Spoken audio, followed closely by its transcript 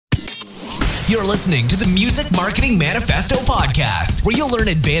You're listening to the Music Marketing Manifesto podcast, where you'll learn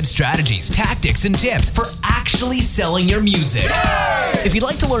advanced strategies, tactics, and tips for actually selling your music. Yay! If you'd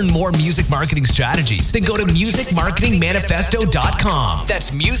like to learn more music marketing strategies, then go to musicmarketingmanifesto.com.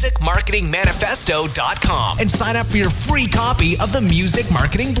 That's musicmarketingmanifesto.com and sign up for your free copy of the Music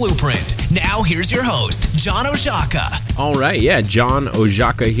Marketing Blueprint. Now, here's your host, John Oszaka. All right, John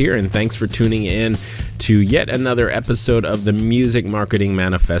Oszaka here, and thanks for tuning in to yet another episode of the Music Marketing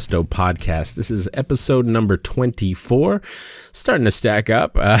Manifesto podcast. This is episode number 24. Starting to stack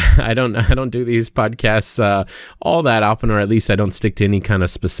up. I don't do these podcasts all that often, or at least I don't stick to any kind of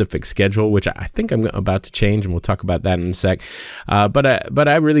specific schedule, which I think I'm about to change, and we'll talk about that in a sec. But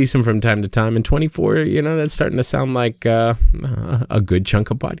I release them from time to time, and 24, that's starting to sound like a good chunk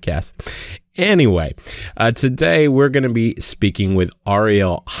of podcasts. Anyway, today we're going to be speaking with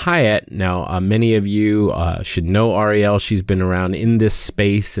Ariel Hyatt. Now, many of you should know Ariel. She's been around in this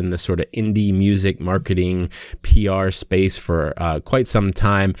space, in the sort of indie music marketing PR space for quite some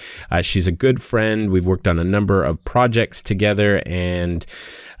time. She's a good friend. We've worked on a number of projects together, and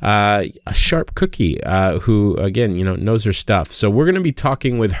a sharp cookie who, again, knows her stuff. So we're going to be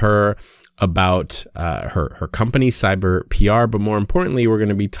talking with her about her company, Cyber PR, but more importantly, we're going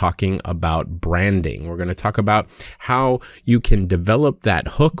to be talking about branding. We're going to talk about how you can develop that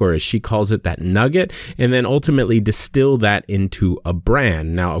hook, or as she calls it, that nugget, and then ultimately distill that into a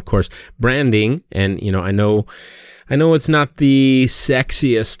brand. Now, of course, branding, and I know it's not the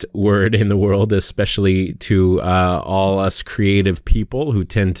sexiest word in the world, especially to all us creative people who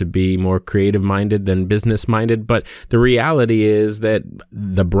tend to be more creative-minded than business-minded, but the reality is that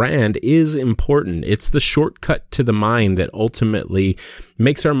the brand is important. It's the shortcut to the mind that ultimately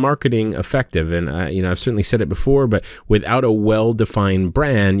makes our marketing effective. And I've certainly said it before, but without a well-defined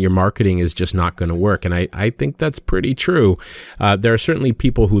brand, your marketing is just not going to work. And I think that's pretty true. There are certainly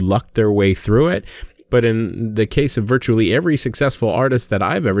people who luck their way through it. But in the case of virtually every successful artist that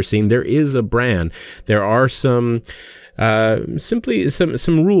I've ever seen, there is a brand. There are some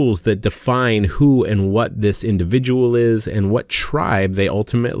rules that define who and what this individual is and what tribe they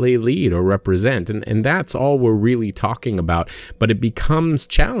ultimately lead or represent. And that's all we're really talking about. But it becomes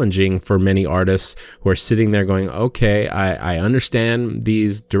challenging for many artists who are sitting there going, okay, I understand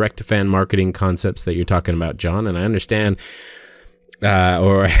these direct-to-fan marketing concepts that you're talking about, John, and I understand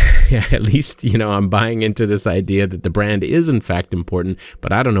or at least, I'm buying into this idea that the brand is in fact important,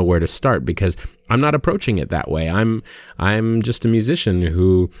 but I don't know where to start because I'm not approaching it that way. I'm just a musician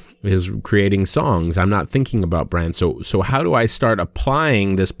who is creating songs. I'm not thinking about brands. So how do I start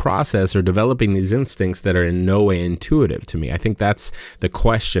applying this process or developing these instincts that are in no way intuitive to me? I think that's the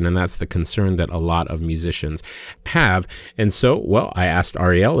question, and that's the concern that a lot of musicians have. And so, I asked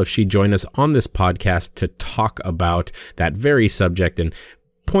Ariel if she'd join us on this podcast to talk about that very subject and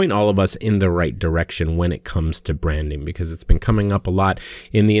point all of us in the right direction when it comes to branding, because it's been coming up a lot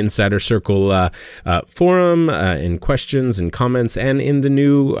in the Insider Circle forum, in questions and comments, and in the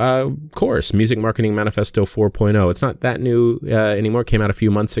new course, Music Marketing Manifesto 4.0. It's not that new anymore. It came out a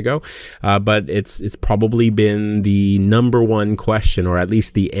few months ago, but it's probably been the number one question, or at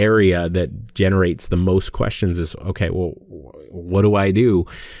least the area that generates the most questions is, okay, well, what do I do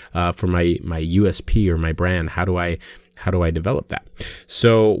for my USP or my brand? How do I develop that?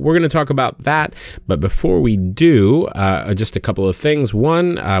 So we're going to talk about that. But before we do, just a couple of things.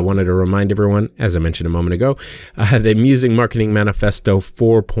 One, I wanted to remind everyone, as I mentioned a moment ago, the Music Marketing Manifesto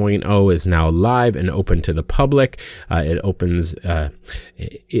 4.0 is now live and open to the public. It opened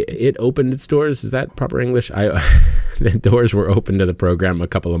its doors. Is that proper English? The doors were open to the program a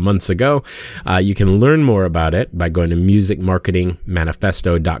couple of months ago. You can learn more about it by going to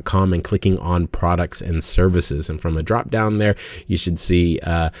musicmarketingmanifesto.com and clicking on products and services. And from a drop down there, you should see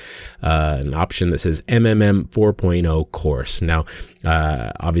an option that says MMM 4.0 course. Now,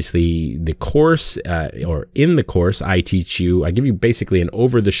 obviously the course, or in the course, I give you basically an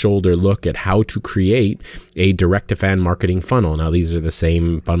over-the-shoulder look at how to create a direct-to-fan marketing funnel. Now, these are the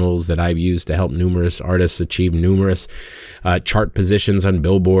same funnels that I've used to help numerous artists achieve numerous chart positions on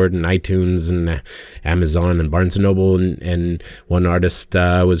Billboard and iTunes and Amazon and Barnes & Noble. And one artist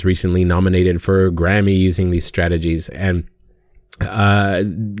was recently nominated for a Grammy using these strategies. And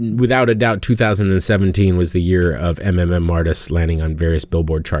without a doubt, 2017 was the year of MMM artists landing on various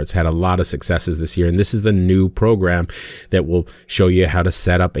Billboard charts. Had a lot of successes this year, and this is the new program that will show you how to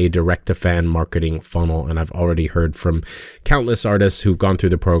set up a direct-to-fan marketing funnel. And I've already heard from countless artists who've gone through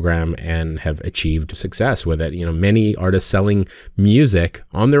the program and have achieved success with it. You know, many artists selling music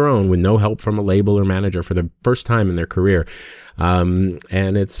on their own with no help from a label or manager for the first time in their career.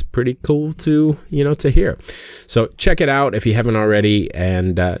 And it's pretty cool to hear. So check it out if you haven't already,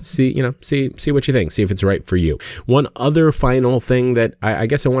 and see what you think. See if it's right for you. One other final thing that I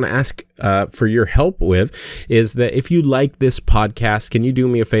guess I want to ask for your help with is that if you like this podcast, can you do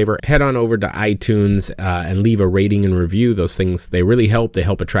me a favor? Head on over to iTunes and leave a rating and review. Those things, they really help. They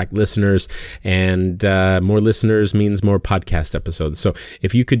help attract listeners, and more listeners means more podcast episodes. So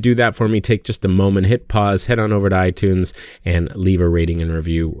if you could do that for me, take just a moment, hit pause, head on over to iTunes and leave a rating and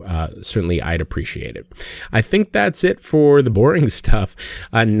review. Certainly, I'd appreciate it. I think that's it for the boring stuff.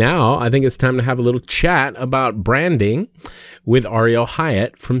 Now, I think it's time to have a little chat about branding with Ariel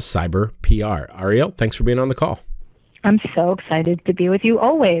Hyatt from Cyber PR. Ariel, thanks for being on the call. I'm so excited to be with you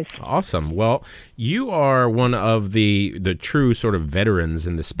always. Awesome. Well, you are one of the true sort of veterans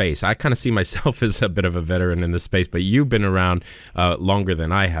in the space. I kind of see myself as a bit of a veteran in the space, but you've been around longer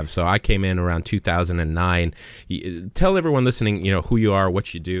than I have. So I came in around 2009. Tell everyone listening, who you are,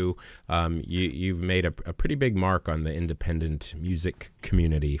 what you do. You've made a pretty big mark on the independent music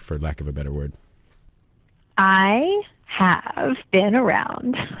community, for lack of a better word. I have been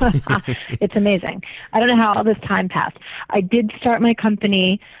around. It's amazing. I don't know how all this time passed. I did start my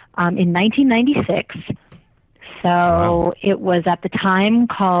company in 1996. So wow. It was at the time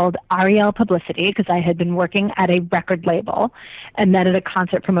called Ariel Publicity, because I had been working at a record label and then at a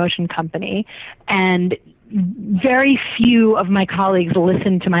concert promotion company. And very few of my colleagues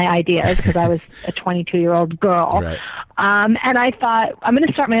listened to my ideas because I was a 22-year-old girl. Right. And I thought, I'm going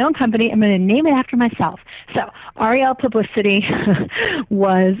to start my own company. I'm going to name it after myself. So Ariel Publicity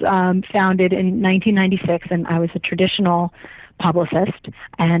was founded in 1996, and I was a traditional publicist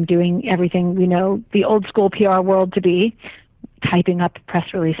and doing everything we know the old school PR world to be, typing up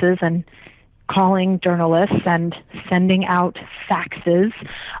press releases and calling journalists and sending out faxes.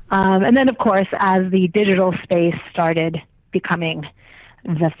 And then, of course, as the digital space started becoming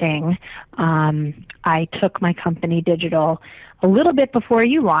the thing, I took my company digital a little bit before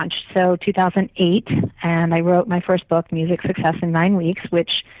you launched, so 2008, and I wrote my first book, Music Success in 9 Weeks,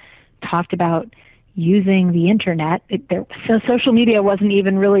 which talked about using the internet. So social media wasn't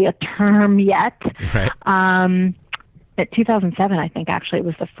even really a term yet. Right. At 2007, I think, actually,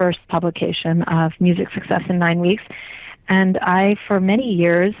 was the first publication of Music Success in 9 Weeks. And I, for many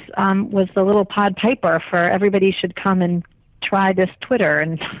years, was the little Pod Piper for everybody should come and try this Twitter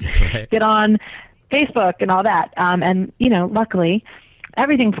and right. Get on Facebook and all that. And, luckily,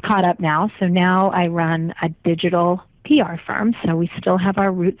 everything's caught up now. So now I run a digital PR firm. So we still have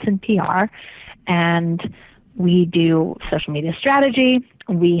our roots in PR. And we do social media strategy.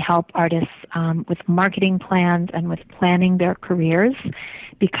 We help artists with marketing plans and with planning their careers,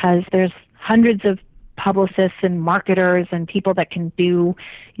 because there's hundreds of publicists and marketers and people that can do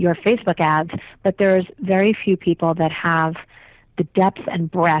your Facebook ads, but there's very few people that have the depth and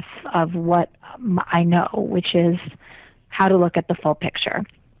breadth of what I know, which is how to look at the full picture.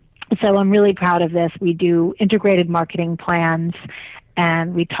 So I'm really proud of this. We do integrated marketing plans,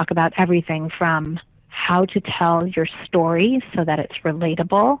 and we talk about everything from how to tell your story so that it's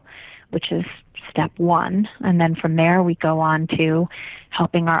relatable, which is step one. And then from there, we go on to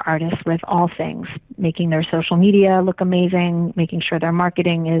helping our artists with all things, making their social media look amazing, making sure their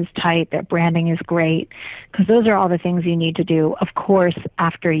marketing is tight, their branding is great, because those are all the things you need to do, of course,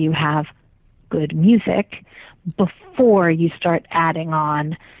 after you have good music, before you start adding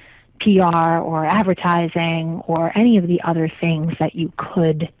on PR or advertising or any of the other things that you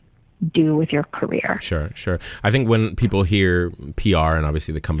could do with your career. Sure. I think when people hear PR, and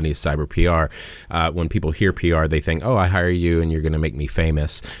obviously the company is Cyber PR, when people hear PR, they think, oh, I hire you and you're going to make me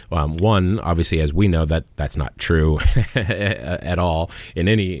famous. One, obviously, as we know, that's not true at all in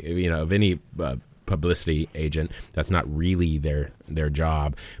any, of any publicity agent. That's not really their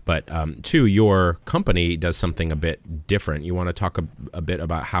job. But two, your company does something a bit different. You want to talk a bit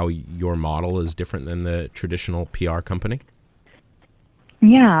about how your model is different than the traditional PR company?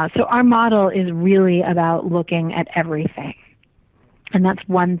 Yeah, so our model is really about looking at everything. And that's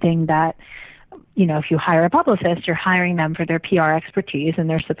one thing that, if you hire a publicist, you're hiring them for their PR expertise, and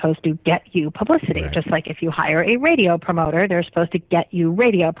they're supposed to get you publicity. Right. Just like if you hire a radio promoter, they're supposed to get you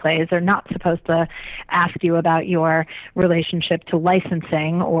radio plays. They're not supposed to ask you about your relationship to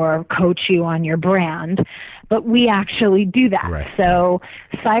licensing or coach you on your brand. But we actually do that. Right. So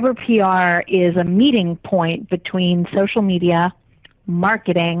Cyber PR is a meeting point between social media,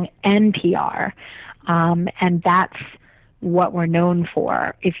 marketing, and PR. And that's what we're known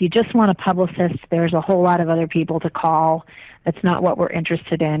for. If you just want a publicist, there's a whole lot of other people to call. That's not what we're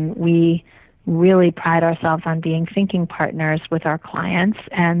interested in. We really pride ourselves on being thinking partners with our clients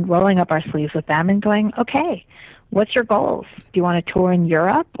and rolling up our sleeves with them and going, okay, what's your goals? Do you want to tour in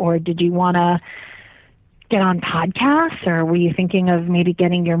Europe, or did you want to get on podcasts, or were you thinking of maybe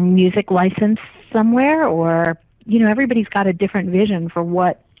getting your music license somewhere? Or, everybody's got a different vision for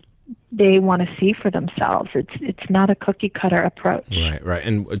what they want to see for themselves. It's not a cookie cutter approach. Right.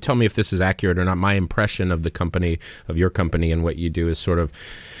 And tell me if this is accurate or not. My impression of the company, of your company, and what you do is sort of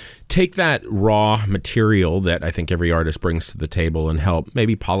take that raw material that I think every artist brings to the table and help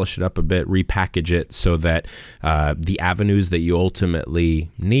maybe polish it up a bit, repackage it so that the avenues that you ultimately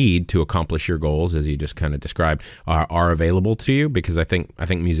need to accomplish your goals, as you just kind of described, are available to you. Because I think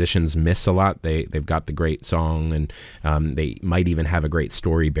musicians miss a lot. They've got the great song, and they might even have a great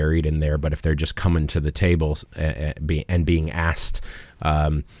story buried in there. But if they're just coming to the table and being asked,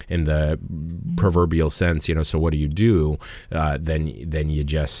 in the proverbial sense, so what do you do? Then you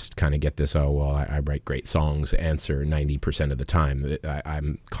just kind of get this, I write great songs answer 90% of the time.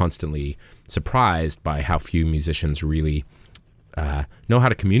 I'm constantly surprised by how few musicians really know how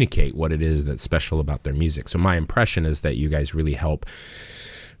to communicate what it is that's special about their music. So my impression is that you guys really help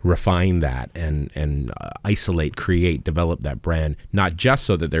refine that and isolate, create, develop that brand, not just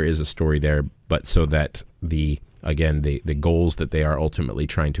so that there is a story there, but so that the goals that they are ultimately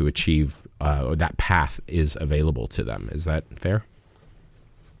trying to achieve, or that path is available to them. Is that fair?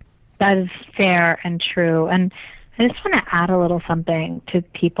 That is fair and true. And I just want to add a little something to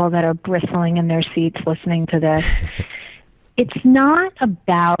people that are bristling in their seats listening to this. It's not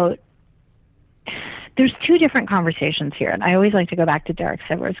about, there's two different conversations here. And I always like to go back to Derek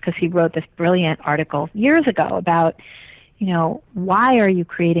Sivers, because he wrote this brilliant article years ago about, why are you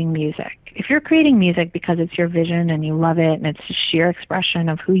creating music? If you're creating music because it's your vision and you love it and it's a sheer expression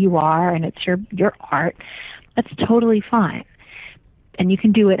of who you are and it's your art, that's totally fine. And you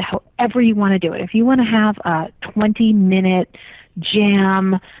can do it however you want to do it. If you want to have a 20-minute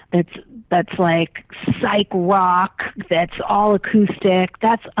jam that's like psych rock, that's all acoustic,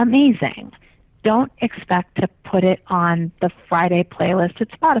 that's amazing. Don't expect to put it on the Friday playlist at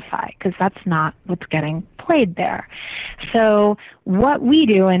Spotify, because that's not what's getting played there. So what we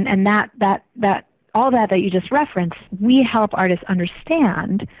do, and that all that you just referenced, we help artists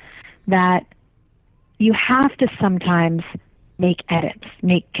understand that you have to sometimes make edits,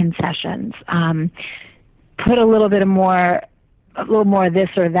 make concessions, put a little more of this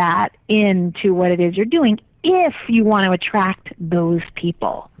or that into what it is you're doing, if you want to attract those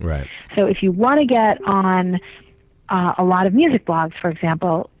people. Right. So if you want to get on a lot of music blogs, for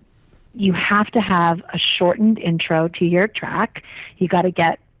example, you have to have a shortened intro to your track. You got to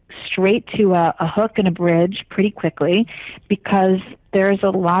get straight to a hook and a bridge pretty quickly, because there's a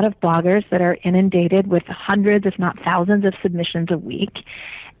lot of bloggers that are inundated with hundreds, if not thousands, of submissions a week.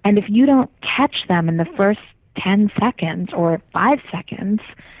 And if you don't catch them in the first 10 seconds or 5 seconds,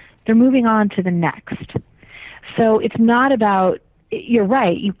 they're moving on to the next. So it's not about, you're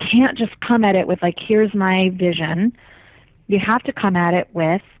right, you can't just come at it with like, here's my vision. You have to come at it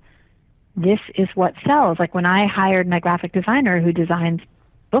with, this is what sells. Like when I hired my graphic designer who designs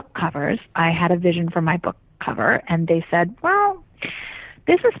book covers, I had a vision for my book cover, and they said, well,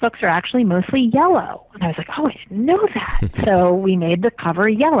 business books are actually mostly yellow. And I was like, oh, I didn't know that. So we made the cover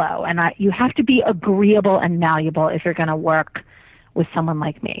yellow. And you have to be agreeable and malleable if you're going to work with someone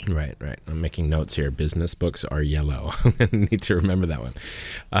like me. Right. I'm making notes here. Business books are yellow. I need to remember that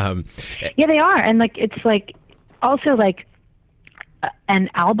one. Yeah, they are. And it's also an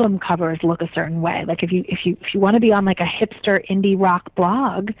album covers look a certain way. Like if you want to be on like a hipster indie rock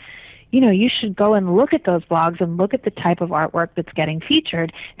blog, you should go and look at those blogs and look at the type of artwork that's getting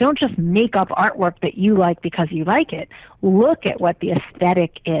featured. Don't just make up artwork that you like because you like it. Look at what the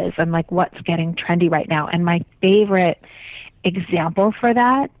aesthetic is and like what's getting trendy right now. And my favorite example for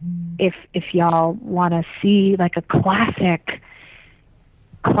that, if y'all want to see like a classic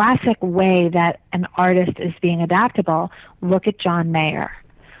way that an artist is being adaptable, look at John Mayer.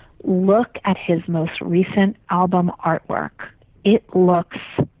 Look at his most recent album artwork. It looks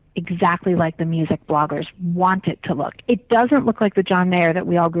exactly like the music bloggers want it to look. It doesn't look like the John Mayer that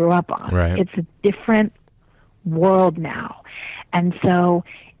we all grew up on. Right. It's a different world now. And so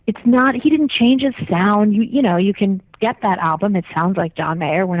it's not, he didn't change his sound. You can get that album. It sounds like John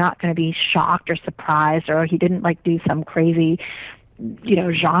Mayer. We're not going to be shocked or surprised, or he didn't do some crazy,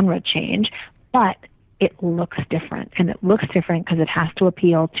 genre change, but it looks different. And it looks different because it has to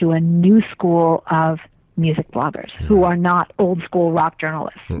appeal to a new school of music bloggers who are not old school rock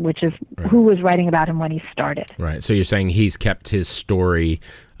journalists, which is who was writing about him when he started. Right. So you're saying he's kept his story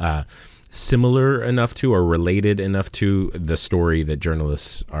similar enough to, or related enough to, the story that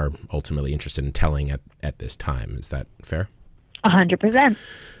journalists are ultimately interested in telling at this time. Is that fair?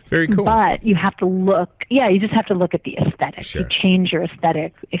 100%. Very cool. But you have to look, you just have to look at the aesthetic. Sure. You change your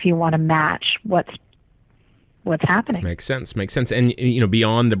aesthetic if you want to match what's happening. Makes sense. And,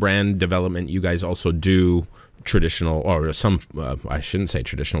 beyond the brand development, you guys also do traditional, or some, I shouldn't say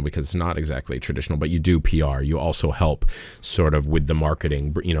traditional because it's not exactly traditional, but you do PR. You also help sort of with the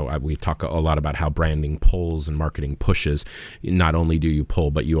marketing. We talk a lot about how branding pulls and marketing pushes. Not only do you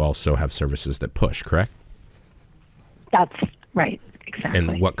pull, but you also have services that push, correct? That's right. Exactly.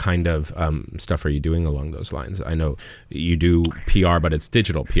 And what kind of stuff are you doing along those lines? I know you do PR, but it's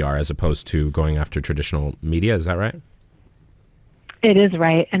digital PR as opposed to going after traditional media. Is that right? It is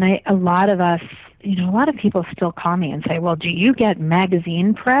right. And a lot of people still call me and say, well, do you get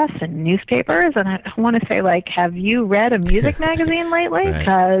magazine press and newspapers? And I want to say, have you read a music magazine lately?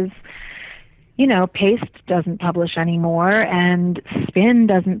 Because, Paste doesn't publish anymore and Spin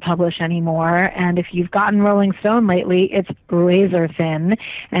doesn't publish anymore. And if you've gotten Rolling Stone lately, it's razor thin.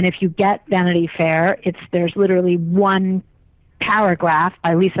 And if you get Vanity Fair, there's literally one paragraph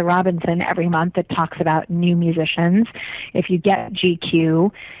by Lisa Robinson every month that talks about new musicians. If you get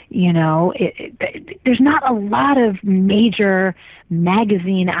GQ, there's not a lot of major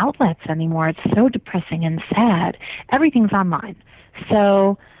magazine outlets anymore. It's so depressing and sad. Everything's online.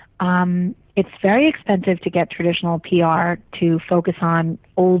 So it's very expensive to get traditional PR to focus on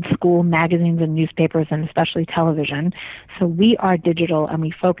old school magazines and newspapers and especially television. So we are digital and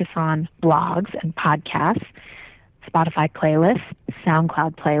we focus on blogs and podcasts, Spotify playlists,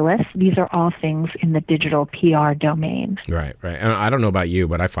 SoundCloud playlists. These are all things in the digital PR domain. Right. And I don't know about you,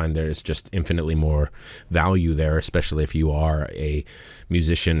 but I find there's just infinitely more value there, especially if you are a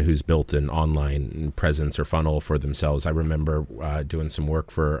musician who's built an online presence or funnel for themselves. I remember doing some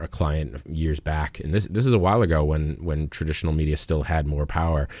work for a client years back, and this is a while ago when traditional media still had more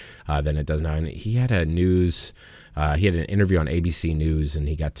power than it does now. And he had an interview on ABC News, and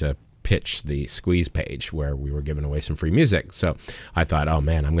he got to pitch the Squeeze page where we were giving away some free music. So I thought, oh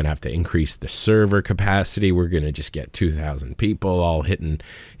man, I'm going to have to increase the server capacity. We're going to just get 2,000 people all hitting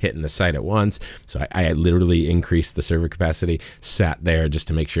the site at once. So I literally increased the server capacity, sat there just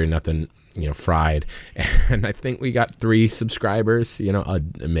to make sure nothing, fried. And I think we got 3 subscribers,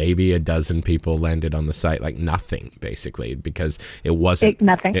 maybe a dozen people landed on the site, like nothing basically, because it wasn't,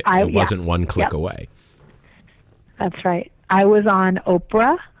 it wasn't one click away. That's right. I was on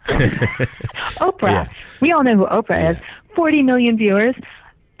Oprah. Oprah. Yeah. We all know who Oprah is. 40 million viewers,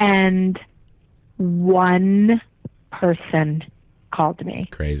 and one person called me.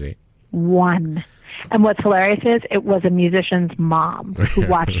 Crazy. One. And what's hilarious is it was a musician's mom who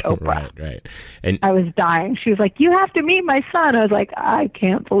watched Oprah. Right. And I was dying. She was like, you have to meet my son. I was like, I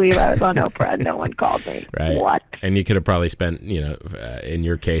can't believe I was on Oprah and no one called me. Right. What? And you could have probably spent, in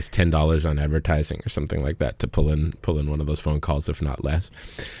your case, $10 on advertising or something like that to pull in one of those phone calls, if not less.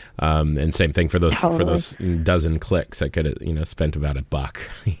 And same thing for those dozen clicks. I could have, spent about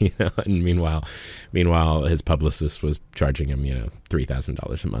 $1, And meanwhile, his publicist was charging him,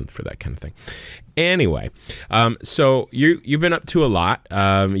 $3,000 a month for that kind of thing. Anyway, so you've been up to a lot.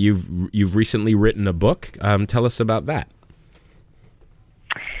 You've recently written a book. Tell us about that.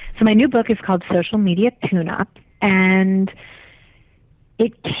 So my new book is called Social Media Tune-Up, and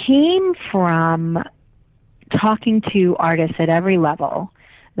it came from talking to artists at every level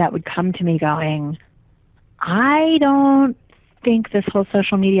that would come to me going, I don't think this whole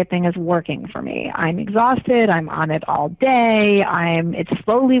social media thing is working for me. I'm exhausted. I'm on it all day. It's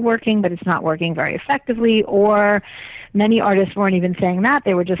slowly working, but it's not working very effectively. Or many artists weren't even saying that.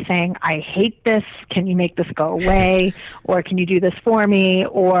 They were just saying, I hate this. Can you make this go away? Or can you do this for me?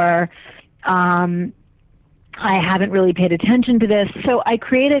 Or I haven't really paid attention to this. So I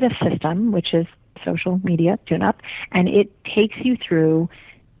created a system, which is Social Media Tune-Up, and it takes you through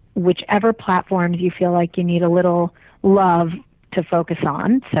whichever platforms you feel like you need a little love to focus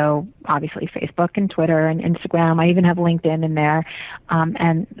on. So obviously Facebook and Twitter and Instagram. I even have LinkedIn in there,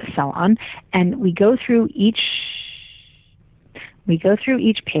 and so on. And we go through each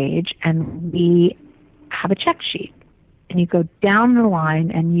page, and we have a check sheet. And you go down the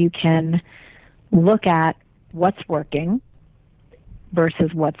line, and you can look at what's working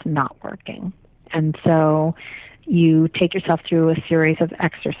versus what's not working. And so you take yourself through a series of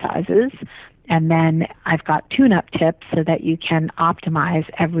exercises, and then I've got tune-up tips so that you can optimize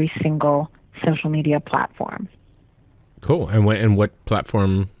every single social media platform. Cool. And what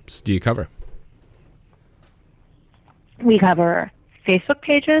platforms do you cover? We cover Facebook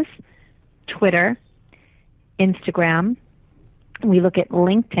pages, Twitter, Instagram. We look at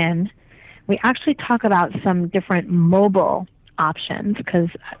LinkedIn. We actually talk about some different mobile options, because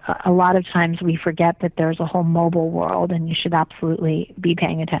a lot of times we forget that there's a whole mobile world, and you should absolutely be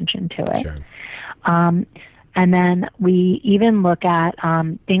paying attention to it. Sure. And then we even look at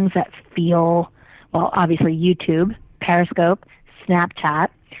things that feel, well, obviously YouTube, Periscope, Snapchat.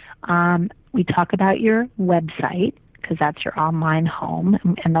 We talk about your website, because that's your online home,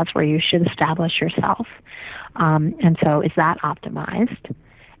 and that's where you should establish yourself. And so is that optimized?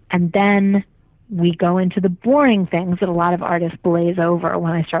 And then we go into the boring things that a lot of artists glaze over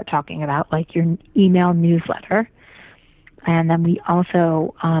when I start talking about, like your email newsletter. And then we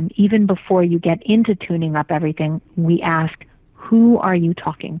also, even before you get into tuning up everything, we ask, who are you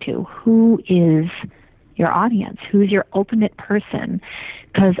talking to? Who is your audience? Who's your ultimate person?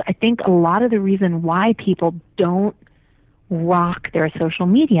 Because I think a lot of the reason why people don't rock their social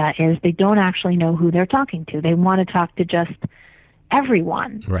media is they don't actually know who they're talking to. They want to talk to just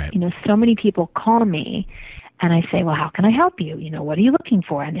everyone. Right. So many people call me and I say, well, how can I help you? What are you looking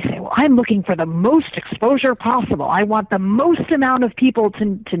for? And they say, well, I'm looking for the most exposure possible. I want the most amount of people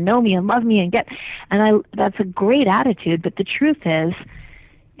to know me and love me and get, that's a great attitude. But the truth is,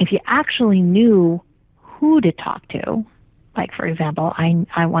 if you actually knew who to talk to, like, for example,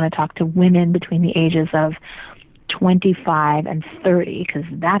 I want to talk to women between the ages of 25 and 30, because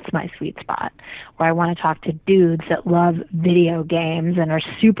that's my sweet spot, or I want to talk to dudes that love video games and are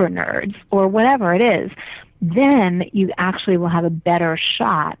super nerds, or whatever it is, then you actually will have a better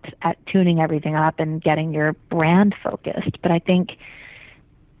shot at tuning everything up and getting your brand focused. But I think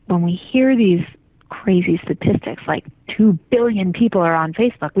when we hear these crazy statistics, like 2 billion people are on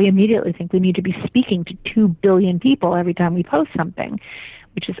Facebook, we immediately think we need to be speaking to 2 billion people every time we post something,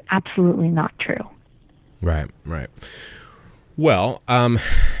 which is absolutely not true. Right. Well,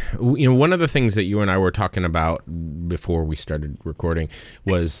 one of the things that you and I were talking about before we started recording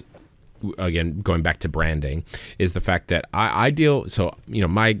was, again, going back to branding, is the fact that I deal. So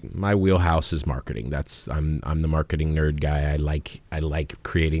my wheelhouse is marketing. I'm the marketing nerd guy. I like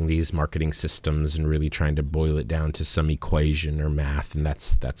creating these marketing systems and really trying to boil it down to some equation or math, and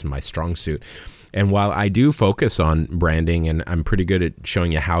that's my strong suit. And while I do focus on branding, and I'm pretty good at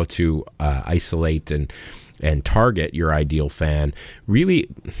showing you how to isolate and target your ideal fan, really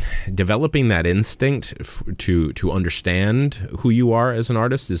developing that instinct to understand who you are as an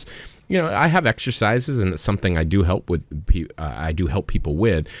artist is, I have exercises, and it's something I do help with. I do help people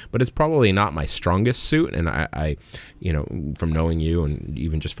with, but it's probably not my strongest suit. And I from knowing you and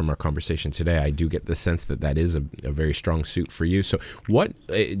even just from our conversation today, I do get the sense that is a very strong suit for you. So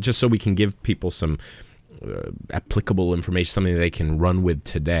just so we can give people some applicable information, something they can run with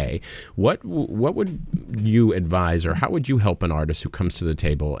today, what would you advise, or how would you help an artist who comes to the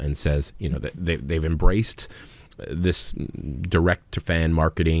table and says, that they've embraced this direct-to-fan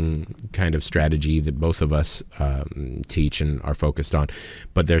marketing kind of strategy that both of us teach and are focused on,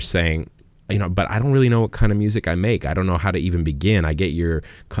 but they're saying, but I don't really know what kind of music I make. I don't know how to even begin. I get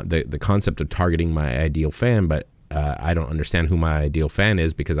the concept of targeting my ideal fan, but I don't understand who my ideal fan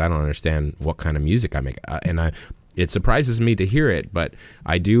is, because I don't understand what kind of music I make. It surprises me to hear it, but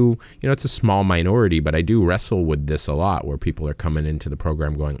I do, it's a small minority, but I do wrestle with this a lot, where people are coming into the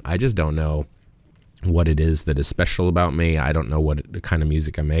program going, I just don't know what it is that is special about me. I don't know what the kind of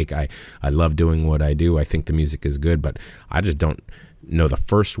music I make. I love doing what I do. I think the music is good, but I just don't know the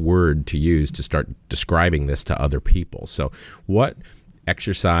first word to use to start describing this to other people. So what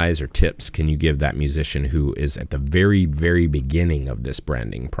exercise or tips can you give that musician who is at the very, very beginning of this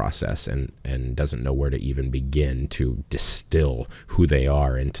branding process and doesn't know where to even begin to distill who they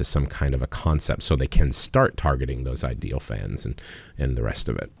are into some kind of a concept so they can start targeting those ideal fans and the rest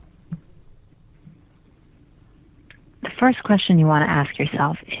of it? The first question you want to ask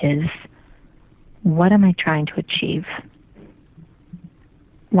yourself is, what am I trying to achieve?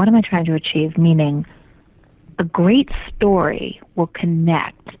 What am I trying to achieve? Meaning, a great story will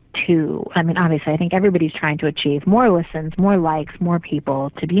connect to, obviously, I think everybody's trying to achieve more listens, more likes, more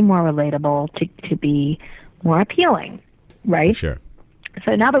people, to be more relatable, to be more appealing, right? Sure.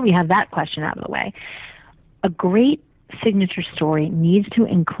 So now that we have that question out of the way, a great signature story needs to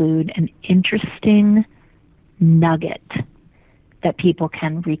include an interesting nugget that people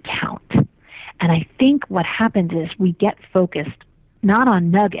can recount. And I think what happens is we get focused not on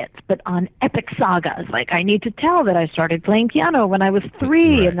nuggets, but on epic sagas. Like, I need to tell that I started playing piano when I was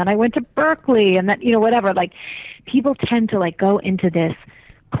 3, right, and then I went to Berkeley, and that, whatever. Like, people tend to go into this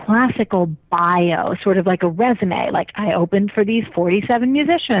classical bio, sort of like a resume, like I opened for these 47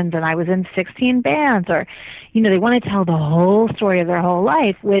 musicians and I was in 16 bands, or, they want to tell the whole story of their whole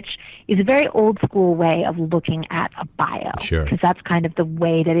life, which is a very old school way of looking at a bio. Sure. Because that's kind of the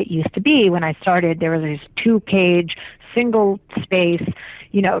way that it used to be. When I started, there was these 2-page, single space,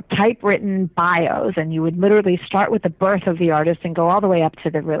 typewritten bios, and you would literally start with the birth of the artist and go all the way up to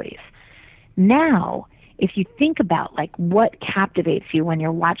the release. Now, if you think about like what captivates you when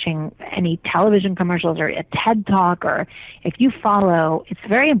you're watching any television commercials or a TED Talk, or if you follow, it's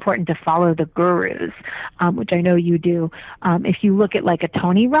very important to follow the gurus, which I know you do. If you look at like a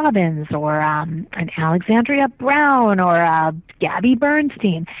Tony Robbins or an Alexandria Brown or a Gabby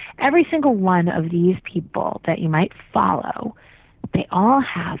Bernstein, every single one of these people that you might follow, they all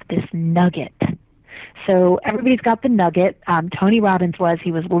have this nugget. So everybody's got the nugget. Tony Robbins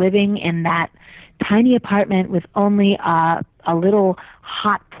he was living in that tiny apartment with only a little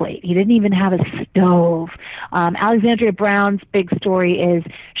hot plate. He didn't even have a stove. Alexandria Brown's big story is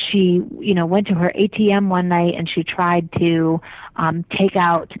she, went to her ATM one night and she tried to take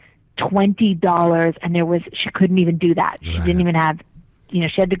out $20, and she couldn't even do that. She didn't even have, she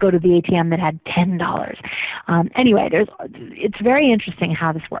had to go to the ATM that had $10. Anyway, it's very interesting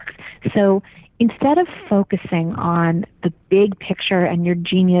how this works. So instead of focusing on the big picture and your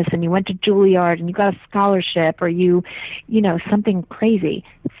genius and you went to Juilliard and you got a scholarship or something crazy,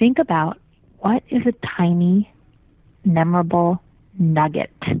 think about what is a tiny, memorable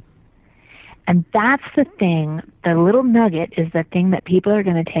nugget. And that's the thing, the little nugget is the thing that people are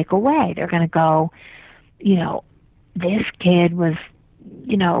going to take away. They're going to go, this kid was,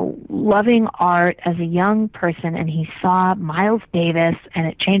 loving art as a young person and he saw Miles Davis and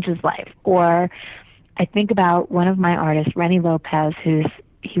it changed his life. Or I think about one of my artists, Rennie Lopez,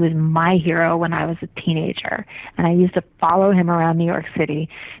 he was my hero when I was a teenager, and I used to follow him around New York City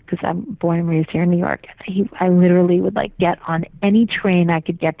because I'm born and raised here in New York. I literally would get on any train I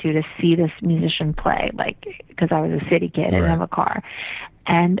could get to see this musician play, because I was a city kid, I didn't have a car.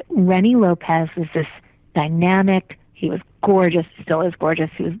 And Rennie Lopez was this dynamic. He was gorgeous, still is gorgeous.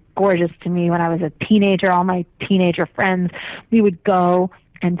 He was gorgeous to me when I was a teenager. All my teenager friends, we would go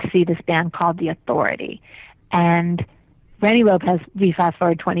and see this band called The Authority. And Rennie Lopez, we fast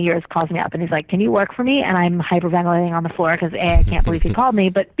forward 20 years, calls me up and he's like, can you work for me? And I'm hyperventilating on the floor because A, I can't believe he called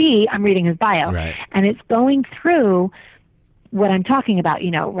me, but B, I'm reading his bio. Right. And it's going through what I'm talking about.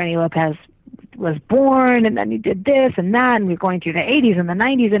 Rennie Lopez was born and then he did this and that, and we're going through the 80s and the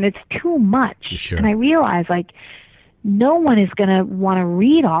 90s, and it's too much. Sure. And I realize no one is going to want to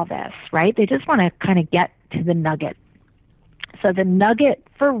read all this, right? They just want to kind of get to the nugget. So the nugget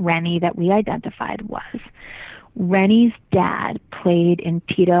for Rennie that we identified was Rennie's dad played in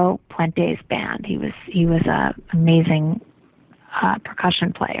Tito Puente's band. He was a amazing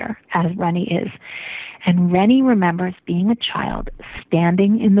percussion player, as Rennie is. And Rennie remembers being a child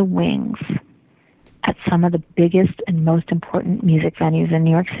standing in the wings at some of the biggest and most important music venues in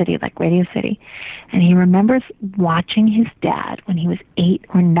New York City, like Radio City. And he remembers watching his dad when he was 8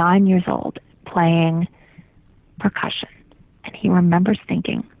 or 9 years old playing percussion. And he remembers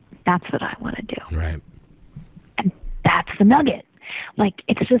thinking, that's what I want to do. Right. And that's the nugget.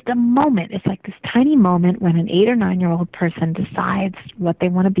 It's just a moment. It's like this tiny moment when an 8 or 9 year old person decides what they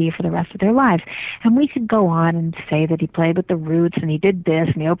want to be for the rest of their lives. And we could go on and say that he played with the Roots and he did this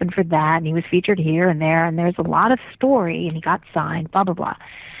and he opened for that and he was featured here and there and there's a lot of story and he got signed, blah, blah, blah.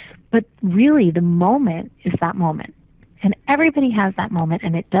 But really the moment is that moment. And everybody has that moment,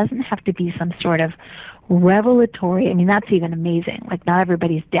 and it doesn't have to be some sort of revelatory. I mean, that's even amazing. Not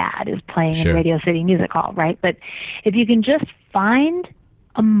everybody's dad is playing in Radio City Music Hall, right? But if you can just find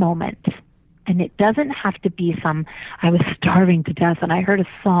a moment, and it doesn't have to be I was starving to death and I heard a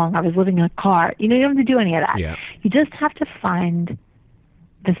song, I was living in a car. You don't have to do any of that. Yeah. You just have to find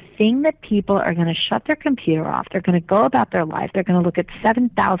the thing that people are going to shut their computer off. They're going to go about their life. They're going to look at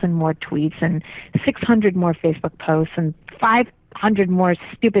 7,000 more tweets and 600 more Facebook posts and 500 more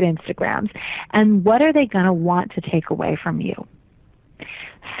stupid Instagrams. And what are they going to want to take away from you?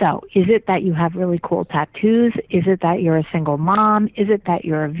 So is it that you have really cool tattoos? Is it that you're a single mom? Is it that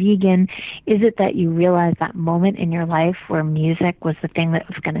you're a vegan? Is it that you realize that moment in your life where music was the thing that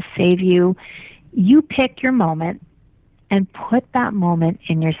was going to save you? You pick your moment and put that moment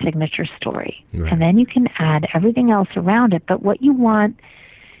in your signature story. Right. And then you can add everything else around it. But what you want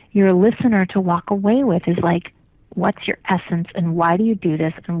your listener to walk away with is what's your essence and why do you do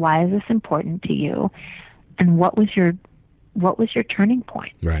this and why is this important to you? And what was your what was your turning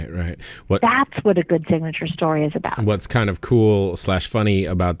point? Right. That's what a good signature story is about. What's kind of cool / funny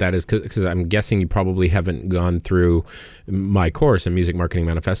about that is because I'm guessing you probably haven't gone through my course in Music Marketing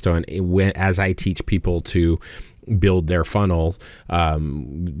Manifesto, and as I teach people to build their funnel,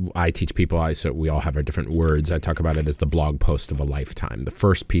 I teach people, so we all have our different words. I talk about it as the blog post of a lifetime, the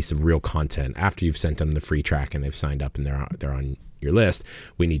first piece of real content after you've sent them the free track and they've signed up and they're on your list.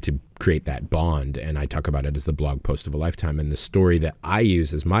 We need to create that bond, and I talk about it as the blog post of a lifetime. And the story that I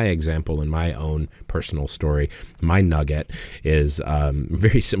use as my example in my own personal story, my nugget, is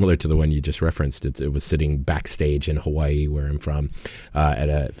very similar to the one you just referenced. It was sitting backstage in Hawaii, where I'm from, at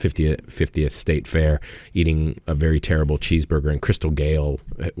a 50th State Fair, eating a very terrible cheeseburger, and Crystal Gale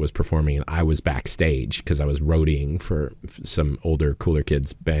was performing, and I was backstage because I was roadieing for some older, cooler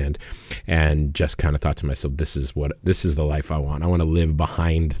kids band, and just kind of thought to myself, this is the life I want. I want to live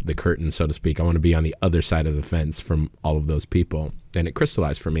behind the curtain, so to speak. I want to be on the other side of the fence from all of those people. And it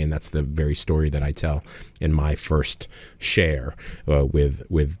crystallized for me, and that's the very story that I tell in my first share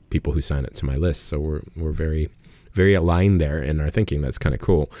with people who sign up to my list. So we're very, very aligned there in our thinking. That's kind of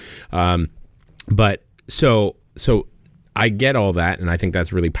cool. But so I get all that, and I think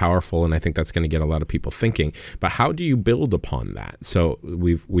that's really powerful, and I think that's going to get a lot of people thinking. But how do you build upon that? So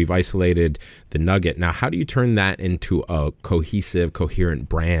we've isolated the nugget. Now, how do you turn that into a cohesive, coherent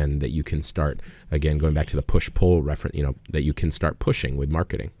brand that you can start, again, going back to the push-pull reference, that you can start pushing with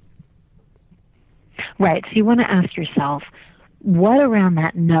marketing? Right. So you want to ask yourself, what around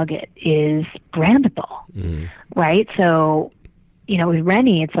that nugget is brandable, right? So, with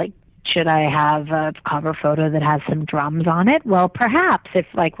Rennie, it's like, should I have a cover photo that has some drums on it? Well, perhaps if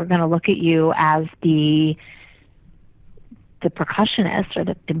we're going to look at you as the percussionist or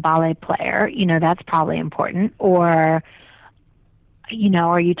the timbale player, that's probably important. Or,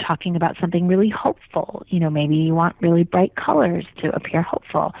 are you talking about something really hopeful? Maybe you want really bright colors to appear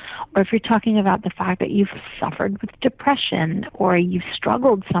hopeful. Or if you're talking about the fact that you've suffered with depression or you've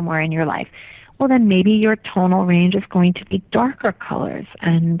struggled somewhere in your life, well, then maybe your tonal range is going to be darker colors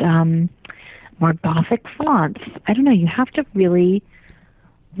and more Gothic fonts. I don't know. You have to really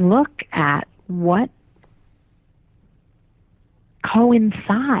look at what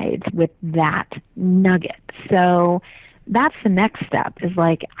coincides with that nugget. So that's the next step, is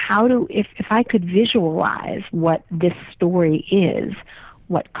if I could visualize what this story is,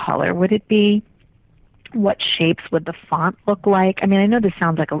 what color would it be? What shapes would the font look like? I mean, I know this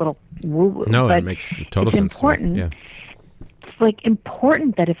sounds like a little woo-woo. No, but it makes total sense important. to me. Yeah. It's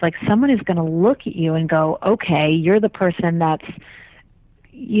important that if someone is going to look at you and go, okay, you're the person that's,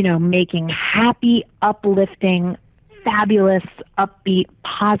 making happy, uplifting, fabulous, upbeat,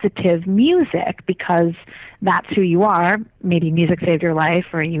 positive music because that's who you are. Maybe music saved your life,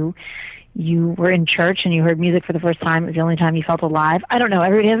 or you were in church and you heard music for the first time. It was the only time you felt alive. I don't know.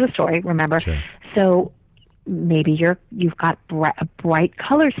 Everybody has a story, remember? Sure. So maybe you've got a bright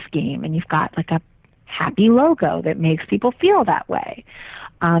color scheme, and you've got a happy logo that makes people feel that way.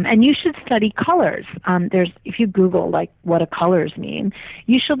 And you should study colors. If you Google what do colors mean,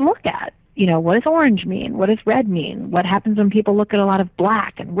 you should look at, what does orange mean? What does red mean? What happens when people look at a lot of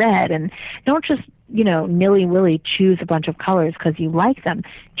black and red? And don't just, nilly-willy choose a bunch of colors because you like them.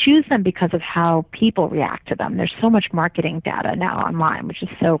 Choose them because of how people react to them. There's so much marketing data now online, which is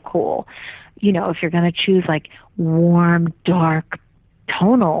so cool. If you're going to choose warm, dark,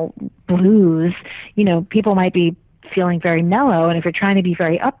 tonal blues, people might be feeling very mellow. And if you're trying to be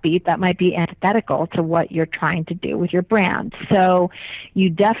very upbeat, that might be antithetical to what you're trying to do with your brand. So you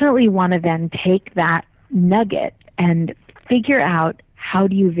definitely want to then take that nugget and figure out, how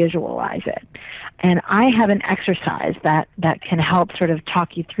do you visualize it? And I have an exercise that can help sort of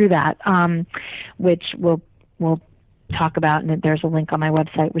talk you through that, which we'll talk about, and there's a link on my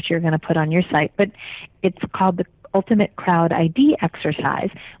website, which you're going to put on your site. But it's called the Ultimate Crowd ID exercise,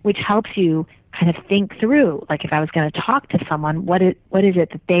 which helps you kind of think through, if I was going to talk to someone, what is it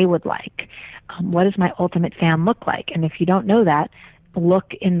that they would like? What does my ultimate fan look like? And if you don't know that,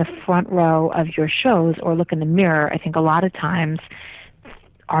 look in the front row of your shows or look in the mirror. I think a lot of times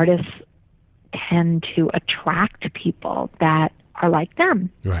artists tend to attract people that are like them,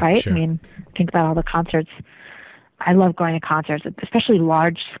 right? Sure. I mean, think about all the concerts. I love going to concerts, especially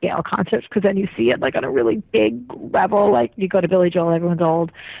large-scale concerts, because then you see it on a really big level. You go to Billy Joel, everyone's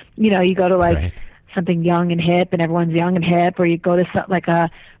old. You go to Right. something young and hip, and everyone's young and hip. Or you go to a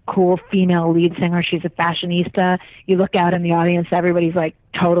cool female lead singer, she's a fashionista. You look out in the audience, everybody's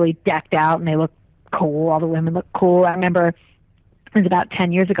totally decked out, and they look cool. All the women look cool. I remember it was about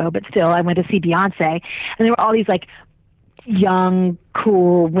 10 years ago, but still, I went to see Beyonce, and there were all these young,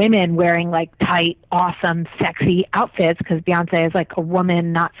 cool women wearing like tight, awesome, sexy outfits because Beyonce is like a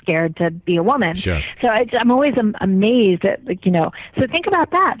woman not scared to be a woman. Sure. So I'm always amazed at, like, so think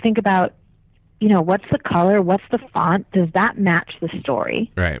about that. Think about, what's the color? What's the font? Does that match the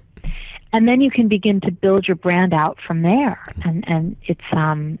story? Right. And then you can begin to build your brand out from there. And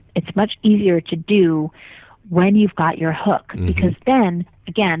it's much easier to do when you've got your hook, because then,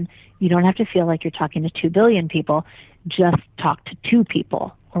 again, you don't have to feel like you're talking to 2 billion people. Just talk to 2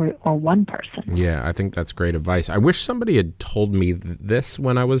 people or one person. Yeah, I think that's great advice. I wish somebody had told me this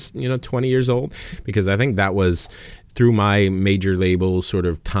when I was, 20 years old, because I think that was through my major label sort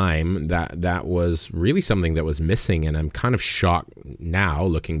of time, that was really something that was missing. And I'm kind of shocked now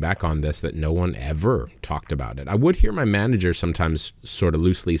looking back on this that no one ever talked about it. I would hear my manager sometimes sort of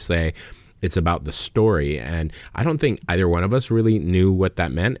loosely say, it's about the story. And I don't think either one of us really knew what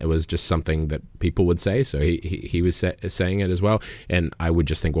that meant. It was just something that people would say. So he was saying it as well. And I would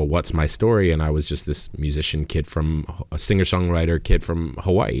just think, well, what's my story? And I was just this musician kid from a singer-songwriter kid from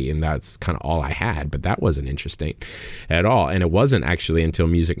Hawaii. And that's kind of all I had. But that wasn't interesting at all. And it wasn't actually until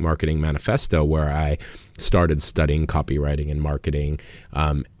Music Marketing Manifesto where I started studying copywriting and marketing.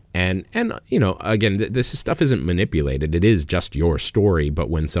 And again, this stuff isn't manipulated. It is just your story. But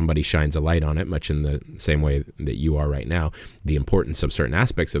when somebody shines a light on it, much in the same way that you are right now, the importance of certain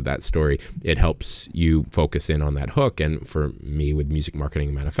aspects of that story, it helps you focus in on that hook. And for me with Music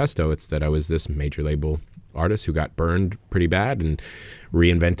Marketing Manifesto, it's that I was this major label artist who got burned pretty bad and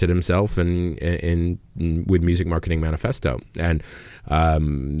reinvented himself and with Music Marketing Manifesto. And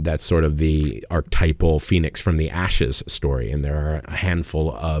that's sort of the archetypal phoenix from the ashes story. And there are a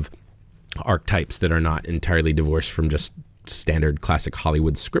handful of archetypes that are not entirely divorced from just standard classic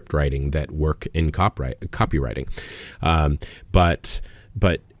Hollywood script writing that work in copywriting.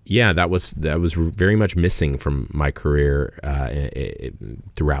 But yeah, that was very much missing from my career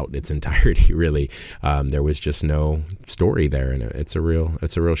throughout its entirety. Really, there was just no story there, and it's a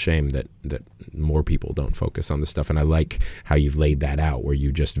real shame that more people don't focus on this stuff. And I like how you've laid that out, where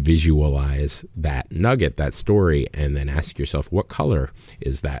you just visualize that nugget, that story, and then ask yourself, what color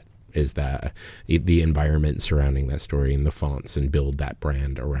is that? Is that the environment surrounding that story and the fonts, and build that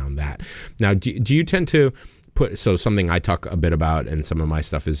brand around that. Now, do you tend to so something I talk a bit about in some of my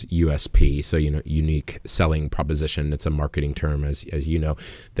stuff is USP, so unique selling proposition. It's a marketing term, as you know,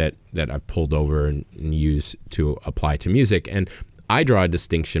 that I've pulled over and used to apply to music. And I draw a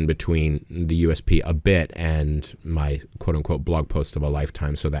distinction between the USP a bit and my quote unquote blog post of a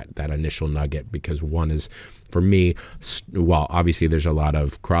lifetime. So that initial nugget, because one is, for me, well, obviously there's a lot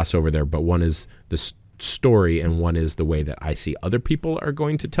of crossover there, but one is the story and one is the way that I see other people are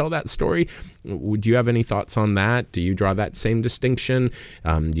going to tell that story. Do you have any thoughts on that? Do you draw that same distinction?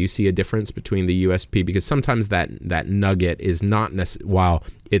 Do you see a difference between the USP? Because sometimes that nugget is not while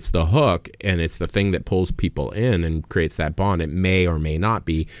it's the hook and it's the thing that pulls people in and creates that bond, it may or may not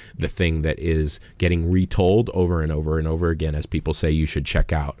be the thing that is getting retold over and over and over again as people say you should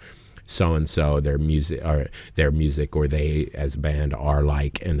check out so-and-so, their music or they as a band are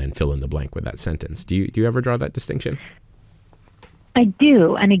like, and then fill in the blank with that sentence. Do you ever draw that distinction? I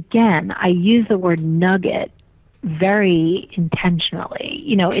do. And again, I use the word nugget very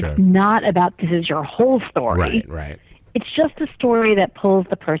intentionally. Sure. It's not about this is your whole story. Right. It's just a story that pulls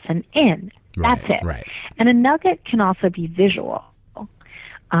the person in. That's it. Right. And a nugget can also be visual.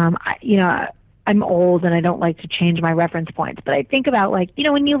 I'm old and I don't like to change my reference points, but I think about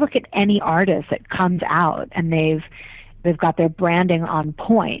when you look at any artist that comes out and they've got their branding on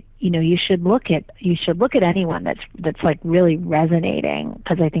point, you should look at anyone that's like really resonating,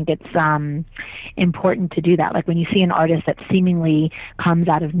 because I think it's important to do that. Like when you see an artist that seemingly comes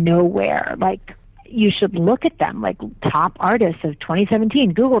out of nowhere, like you should look at them, like top artists of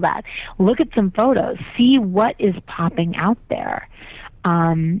 2017, Google that, look at some photos, see what is popping out there.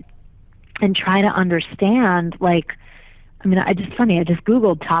 And try to understand, I just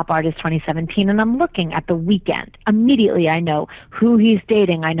Googled top artist 2017 and I'm looking at The Weeknd. Immediately I know who he's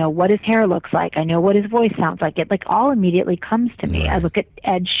dating. I know what his hair looks like. I know what his voice sounds like. It all immediately comes to me. Right. I look at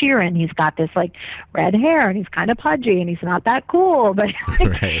Ed Sheeran. He's got this red hair and he's kind of pudgy and he's not that cool, but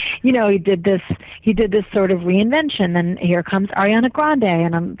right. he did this sort of reinvention. And here comes Ariana Grande,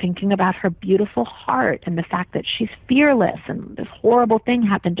 and I'm thinking about her beautiful heart and the fact that she's fearless, and this horrible thing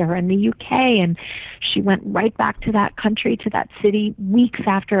happened to her in the UK and she went right back to that country, to that city, weeks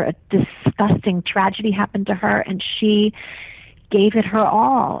after a disgusting tragedy happened to her, and she gave it her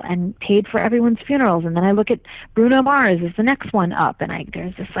all and paid for everyone's funerals. And then I look at Bruno Mars is the next one up, and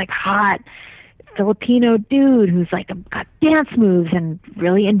there's this hot Filipino dude who's got dance moves and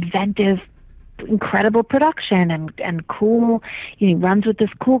really inventive incredible production and cool, he runs with this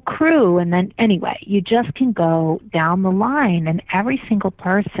cool crew. And then anyway, you just can go down the line, and every single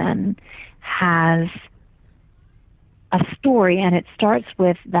person has a story, and it starts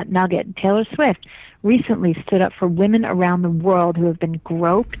with that nugget. Taylor Swift recently stood up for women around the world who have been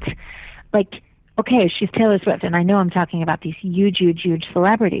groped. Like, okay, she's Taylor Swift, and I know I'm talking about these huge, huge, huge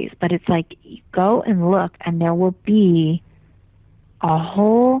celebrities, but it's like, go and look, and there will be a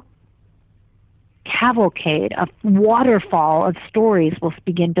whole cavalcade, a waterfall of stories will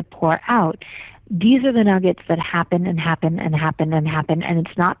begin to pour out. These are the nuggets that happen and happen and happen and happen, and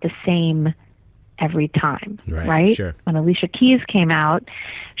it's not the same every time, right? Sure. When Alicia Keys came out,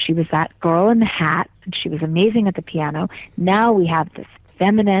 she was that girl in the hat, and she was amazing at the piano. Now we have this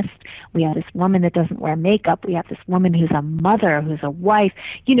feminist, we have this woman that doesn't wear makeup, we have this woman who's a mother, who's a wife.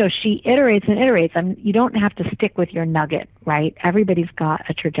 She iterates and iterates. You don't have to stick with your nugget, right? Everybody's got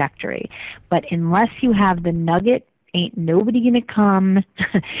a trajectory. But unless you have the nugget, ain't nobody going to come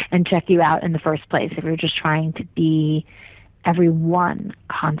and check you out in the first place if you're just trying to be everyone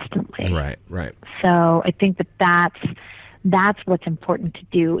constantly. Right. So I think that's what's important to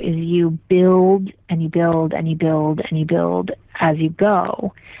do, is you build and you build and you build and you build as you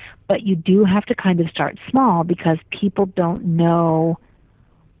go. But you do have to kind of start small, because people don't know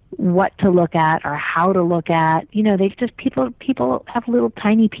what to look at or how to look at. People have little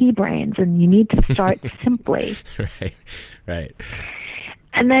tiny pea brains, and you need to start simply. Right.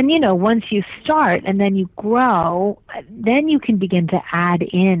 And then, once you start and then you grow, then you can begin to add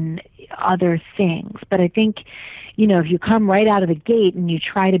in other things. But I think, if you come right out of the gate and you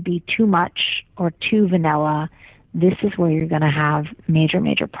try to be too much or too vanilla, this is where you're going to have major,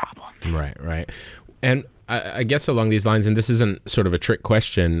 major problems. Right. And I guess along these lines, and this isn't sort of a trick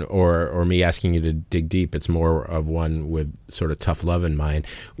question or me asking you to dig deep, it's more of one with sort of tough love in mind.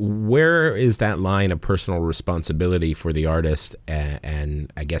 Where is that line of personal responsibility for the artist,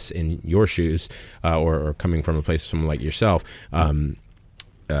 and I guess in your shoes, or coming from a place of someone like yourself,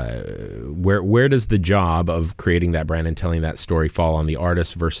 where does the job of creating that brand and telling that story fall on the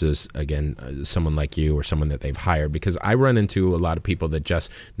artist versus, again, someone like you or someone that they've hired? Because I run into a lot of people that just,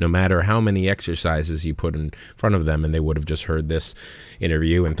 no matter how many exercises you put in front of them, and they would have just heard this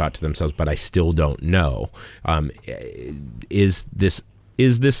interview and thought to themselves, but I still don't know. Is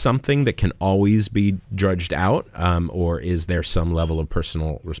this something that can always be drudged out, or is there some level of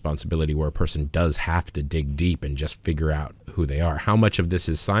personal responsibility where a person does have to dig deep and just figure out who they are? How much of this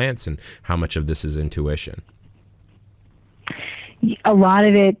is science and how much of this is intuition? A lot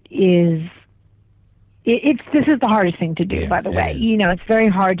of it is, this is the hardest thing to do, by the way. It's very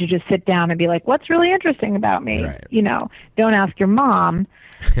hard to just sit down and be like, what's really interesting about me? Right. Don't ask your mom.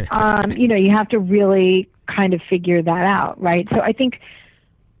 You have to really kind of figure that out, right? So I think,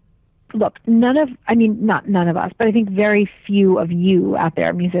 look, not none of us, but I think very few of you out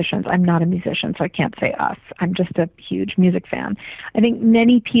there, musicians. I'm not a musician, so I can't say us. I'm just a huge music fan. I think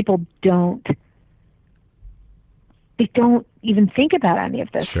many people don't even think about any of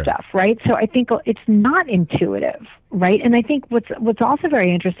this stuff, right? So I think it's not intuitive, right? And I think what's also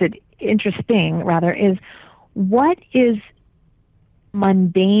very interesting, is what is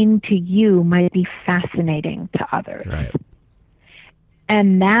mundane to you might be fascinating to others. Right.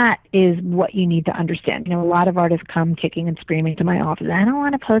 And that is what you need to understand. A lot of artists come kicking and screaming to my office, I don't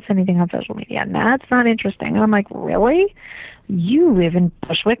want to post anything on social media, and that's not interesting. And I'm like, really? You live in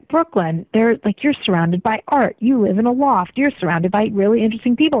Bushwick, Brooklyn. You're surrounded by art. You live in a loft. You're surrounded by really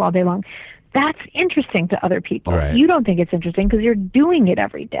interesting people all day long. That's interesting to other people. Right. You don't think it's interesting because you're doing it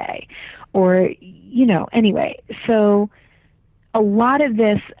every day. Or, anyway. So a lot of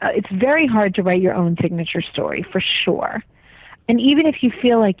this, it's very hard to write your own signature story, for sure. And even if you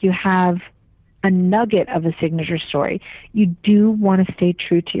feel like you have a nugget of a signature story, you do want to stay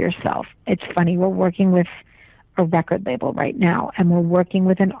true to yourself. It's funny, we're working with a record label right now, and we're working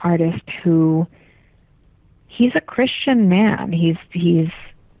with an artist who, he's a Christian man. He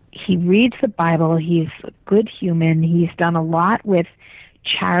reads the Bible. He's a good human. He's done a lot with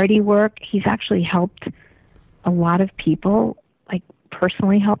charity work. He's actually helped a lot of people,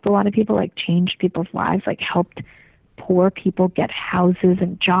 personally helped a lot of people, changed people's lives, helped poor people get houses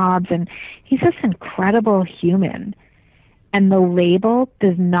and jobs, and he's this incredible human. And the label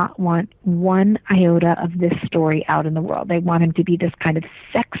does not want one iota of this story out in the world. They want him to be this kind of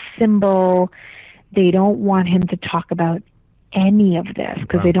sex symbol. They don't want him to talk about any of this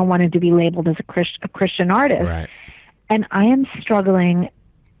because they don't want him to be labeled as a Christian artist. Right. And I am struggling,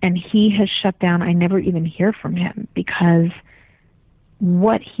 and he has shut down. I never even hear from him because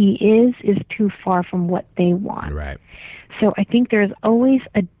what he is too far from what they want. Right. So I think there's always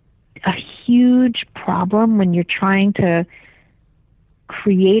a a huge problem when you're trying to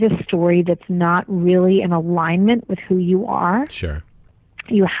create a story that's not really in alignment with who you are. Sure.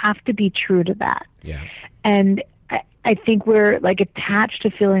 You have to be true to that. Yeah. And I think we're like attached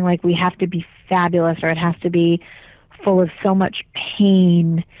to feeling like we have to be fabulous, or it has to be full of so much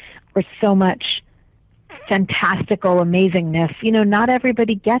pain or so much fantastical amazingness. You know, not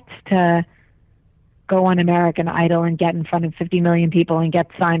everybody gets to go on American Idol and get in front of 50 million people and get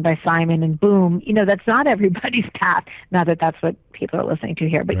signed by Simon and boom. You know, that's not everybody's path. Not that that's what people are listening to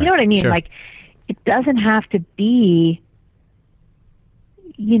here, but you know what I mean? Sure. Like, it doesn't have to be,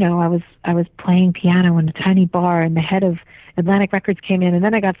 you know, I was playing piano in a tiny bar and the head of Atlantic Records came in and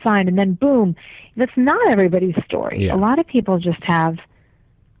then I got signed and then boom. That's not everybody's story. Yeah. A lot of people just have,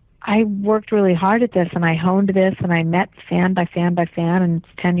 I worked really hard at this and I honed this and I met fan by fan by fan, and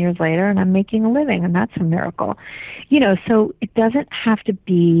it's 10 years later and I'm making a living, and that's a miracle. You know, so it doesn't have to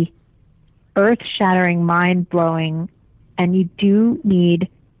be earth-shattering, mind-blowing, and you do need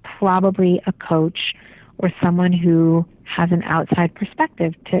probably a coach or someone who has an outside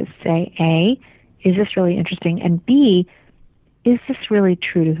perspective to say, A, is this really interesting? And B, is this really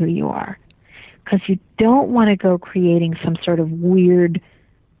true to who you are? Because you don't want to go creating some sort of weird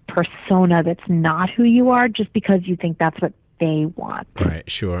persona that's not who you are just because you think that's what they want. Right.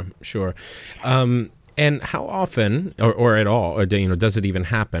 Sure. And how often, or at all, or, you know, does it even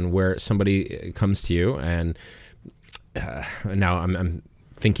happen where somebody comes to you and now I'm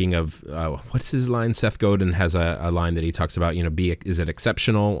thinking of what's his line? Seth Godin has a line that he talks about. You know, is it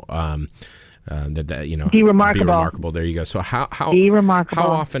exceptional? That you know, be remarkable. Be remarkable. There you go. So how be remarkable. How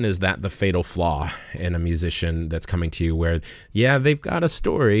often is that the fatal flaw in a musician that's coming to you, where they've got a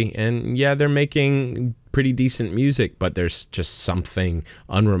story and they're making pretty decent music, but there's just something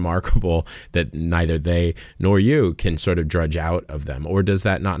unremarkable that neither they nor you can sort of drudge out of them? Or does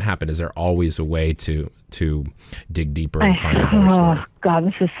that not happen? Is there always a way to dig deeper and find a better story? Oh God,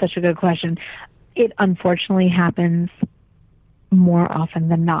 this is such a good question. It unfortunately happens more often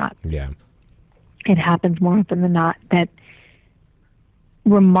than not. Yeah. It happens more often than not that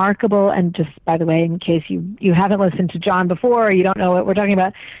remarkable, and just by the way, in case you haven't listened to John before or you don't know what we're talking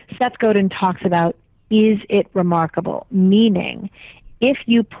about, Seth Godin talks about, is it remarkable? Meaning, if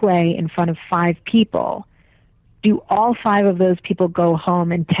you play in front of 5 people, do all 5 of those people go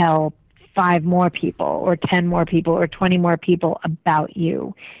home and tell 5 more people or 10 more people or 20 more people about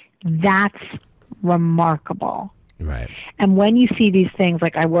you? That's remarkable. Right. And when you see these things,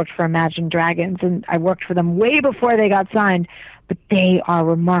 like I worked for Imagine Dragons, and I worked for them way before they got signed, but they are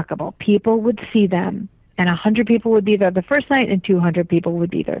remarkable. People would see them, and 100 people would be there the first night, and 200 people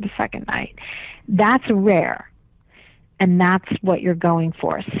would be there the second night. That's rare, and that's what you're going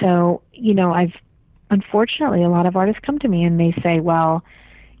for. So, you know, unfortunately, a lot of artists come to me and they say, well,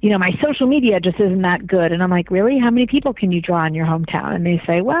 you know, my social media just isn't that good. And I'm like, really? How many people can you draw in your hometown? And they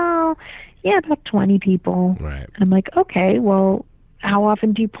say, well, about 20 people. Right. I'm like, okay, well, how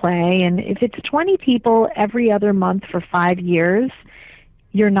often do you play? And if it's 20 people every other month for 5 years,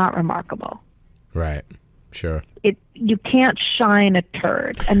 you're not remarkable. Right. Sure. You can't shine a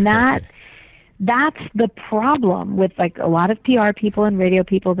turd. And that's the problem with like a lot of PR people and radio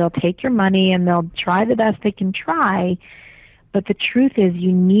people. They'll take your money and they'll try the best they can try. But the truth is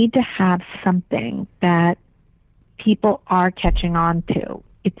you need to have something that people are catching on to.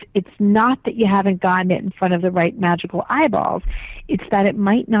 It's not that you haven't gotten it in front of the right magical eyeballs. It's that it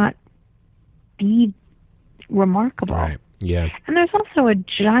might not be remarkable. Right. Yeah. And there's also a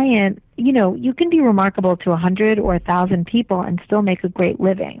giant, you know, you can be remarkable to 100 or 1,000 people and still make a great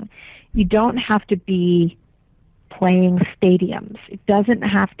living. You don't have to be playing stadiums. It doesn't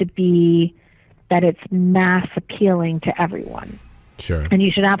have to be that it's mass appealing to everyone. Sure. And you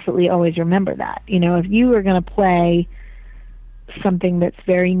should absolutely always remember that. You know, if you are going to play something that's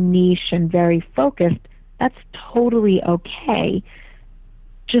very niche and very focused, that's totally okay.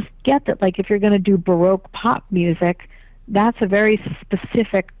 Just get that, like, if you're going to do Baroque pop music, that's a very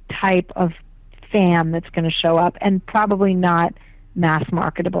specific type of fan that's going to show up, and probably not mass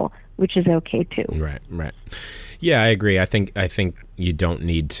marketable, which is okay too. Right. Yeah, I agree. I think you don't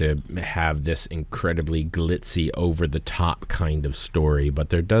need to have this incredibly glitzy, over-the-top kind of story,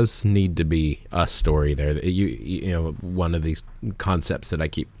 but there does need to be a story there. You know, one of these concepts that I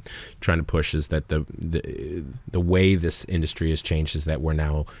keep trying to push is that the way this industry has changed is that we're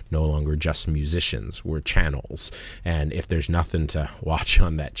now no longer just musicians. We're channels, and if there's nothing to watch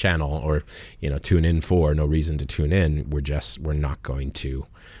on that channel or, you know, tune in for, no reason to tune in, we're not going to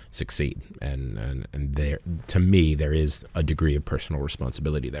succeed. And there, to me, there is a degree of personal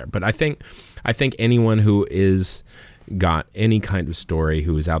responsibility there. But I think anyone who is got any kind of story,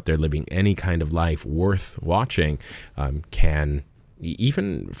 who is out there living any kind of life worth watching, can,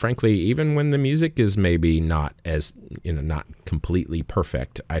 even frankly, even when the music is maybe not as, not completely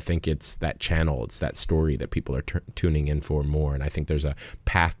perfect, I think it's that channel, it's that story that people are tuning in for more. And I think there's a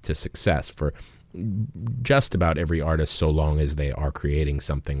path to success for just about every artist, so long as they are creating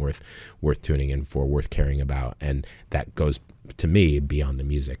something worth tuning in for, worth caring about. And that goes, to me, beyond the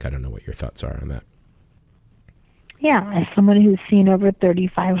music. I don't know what your thoughts are on that. Yeah, as someone who's seen over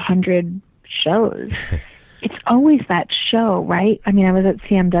 3,500 shows, it's always that show, right? I mean, I was at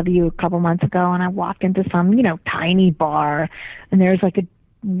CMW a couple months ago, and I walked into some, tiny bar, and there's like a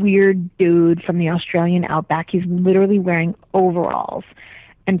weird dude from the Australian outback. He's literally wearing overalls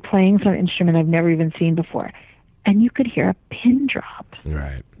and playing some instrument I've never even seen before. And you could hear a pin drop.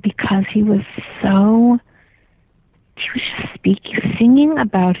 Right. Because he was just singing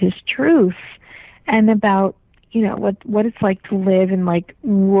about his truth and about, what it's like to live in like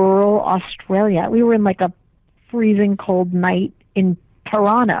rural Australia. We were in like a freezing cold night in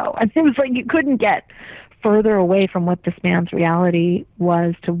Toronto. And it was like you couldn't get further away from what this man's reality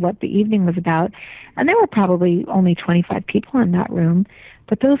was to what the evening was about. And there were probably only 25 people in that room,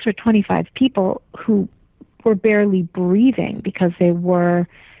 but those were 25 people who were barely breathing because they were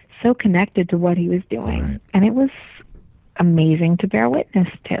so connected to what he was doing. Right. And it was amazing to bear witness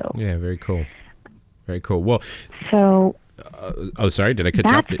to. Yeah, very cool. Very cool. Well, so sorry, did I cut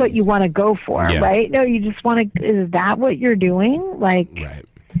you off? That's what you want to go for, yeah. Right? No, you just want to, is that what you're doing? Like, right.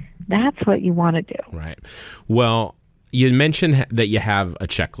 That's what you want to do. Right. Well, you mentioned that you have a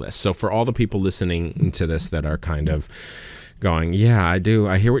checklist. So for all the people listening to this that are kind of going, yeah, I do,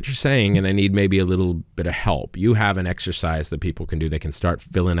 I hear what you're saying, and I need maybe a little bit of help, you have an exercise that people can do. They can start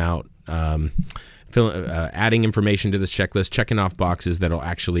filling out, adding information to this checklist, checking off boxes that'll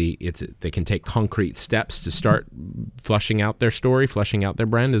actually, they can take concrete steps to start fleshing out their story, fleshing out their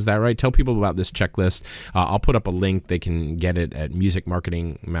brand. Is that right? Tell people about this checklist. I'll put up a link. They can get it at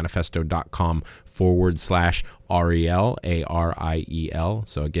musicmarketingmanifesto.com/REL, ARIEL.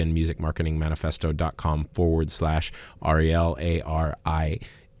 So again, musicmarketingmanifesto.com/REL,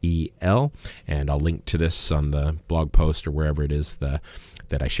 ARIEL. And I'll link to this on the blog post or wherever it is that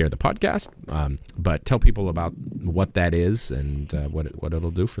I share the podcast, but tell people about what that is and what it'll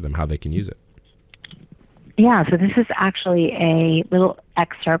do for them, how they can use it. Yeah, so this is actually a little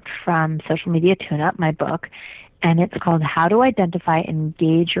excerpt from Social Media Tune-Up, my book, and it's called How to Identify and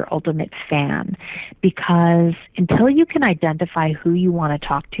Engage Your Ultimate Fan. Because until you can identify who you want to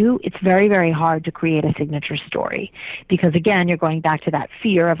talk to, it's very, very hard to create a signature story. Because again, you're going back to that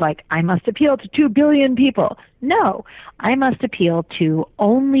fear of like, I must appeal to 2 billion people. No, I must appeal to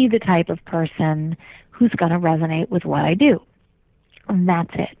only the type of person who's going to resonate with what I do. And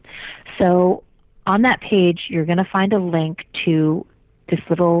that's it. So on that page, you're going to find a link to this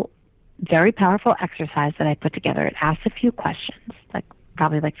little very powerful exercise that I put together. It asks a few questions,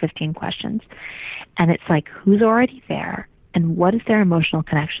 probably 15 questions. And it's like, who's already there? And what is their emotional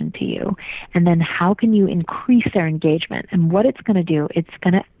connection to you? And then how can you increase their engagement? And what it's going to do, it's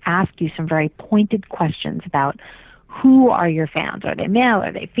going to ask you some very pointed questions about who are your fans? Are they male?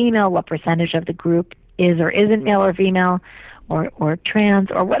 Are they female? What percentage of the group is or isn't male or female or trans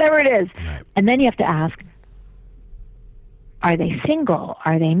or whatever it is? Right. And then you have to ask, are they single?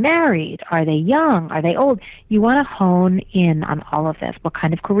 Are they married? Are they young? Are they old? You want to hone in on all of this. What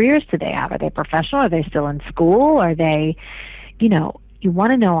kind of careers do they have? Are they professional? Are they still in school? Are they, you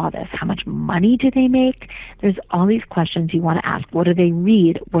want to know all this. How much money do they make? There's all these questions you want to ask. What do they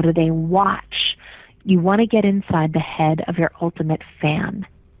read? What do they watch? You want to get inside the head of your ultimate fan.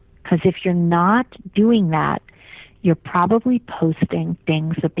 Because if you're not doing that, you're probably posting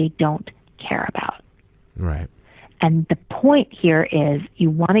things that they don't care about. Right. And the point here is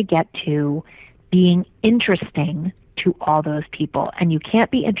you want to get to being interesting to all those people. And you can't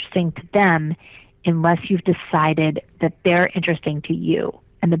be interesting to them unless you've decided that they're interesting to you.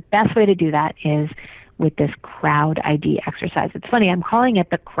 And the best way to do that is with this crowd ID exercise. It's funny, I'm calling it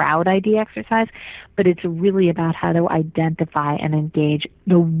the crowd ID exercise, but it's really about how to identify and engage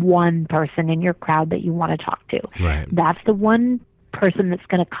the one person in your crowd that you want to talk to. Right. That's the one person that's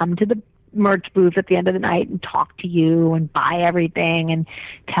going to come to the merch booth at the end of the night and talk to you and buy everything and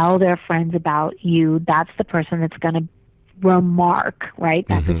tell their friends about you. That's the person that's going to remark, right?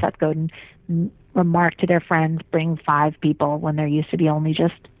 That's what Seth Godin, remark to their friends, bring 5 people when there used to be only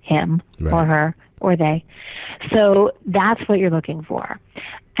just him or her or they. So that's what you're looking for.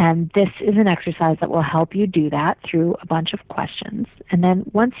 And this is an exercise that will help you do that through a bunch of questions. And then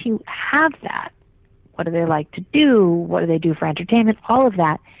once you have that, what do they like to do? What do they do for entertainment? All of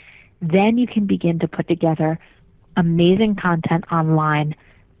that. Then you can begin to put together amazing content online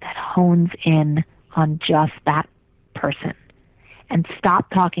that hones in on just that person. And stop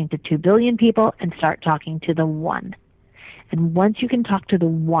talking to 2 billion people and start talking to the one. And once you can talk to the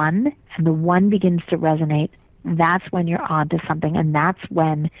one and the one begins to resonate, that's when you're on to something, and that's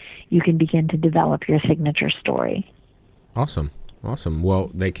when you can begin to develop your signature story. Awesome. Well,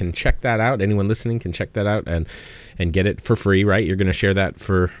 they can check that out. Anyone listening can check that out and get it for free, right? You're going to share that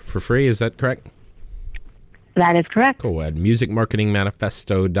for free. Is that correct? That is correct. Cool. At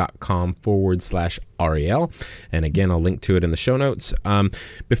musicmarketingmanifesto.com/Ariel. And again, I'll link to it in the show notes.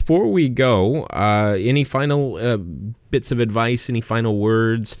 Before we go, any final bits of advice, any final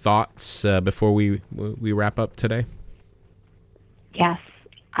words, thoughts before we wrap up today? Yes,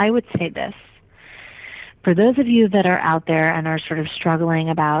 I would say this. For those of you that are out there and are sort of struggling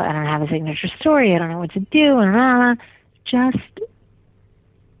about, I don't have a signature story, I don't know what to do,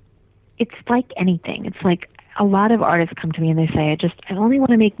 it's like anything. It's like a lot of artists come to me and they say, I only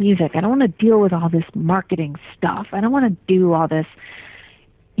want to make music. I don't want to deal with all this marketing stuff. I don't want to do all this.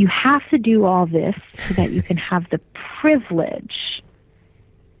 You have to do all this so that you can have the privilege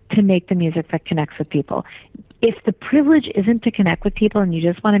to make the music that connects with people. If the privilege isn't to connect with people and you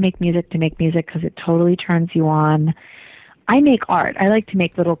just want to make music because it totally turns you on, I make art. I like to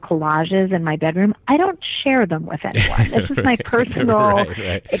make little collages in my bedroom. I don't share them with anyone. This is my personal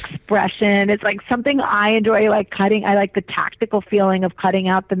expression. It's like something I enjoy, like cutting. I like the tactical feeling of cutting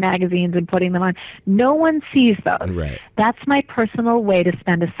out the magazines and putting them on. No one sees those. Right. That's my personal way to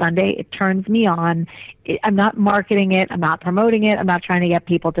spend a Sunday. It turns me on. I'm not marketing it. I'm not promoting it. I'm not trying to get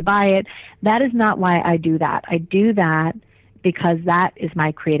people to buy it. That is not why I do that. I do that because that is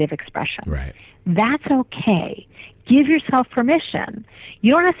my creative expression. Right. That's okay. Give yourself permission.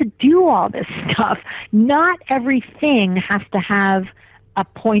 You don't have to do all this stuff. Not everything has to have a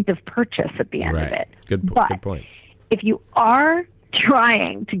point of purchase at the end of it. Good point. If you are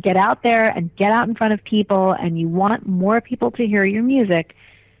trying to get out there and get out in front of people and you want more people to hear your music,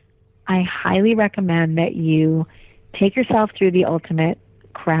 I highly recommend that you take yourself through the ultimate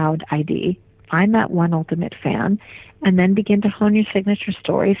crowd ID. Find that one ultimate fan and then begin to hone your signature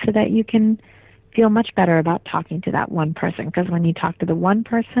story so that you can feel much better about talking to that one person, because when you talk to the one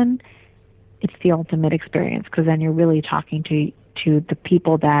person, it's the ultimate experience, because then you're really talking to the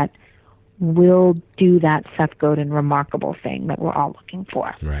people that will do that Seth Godin remarkable thing that we're all looking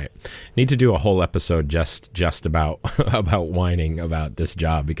for. Right. Need to do a whole episode just about whining about this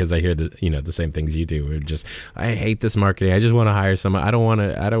job, because I hear the same things you do. I hate this marketing. I just want to hire someone. I don't want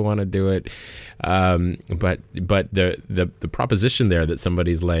to do it. But the proposition there that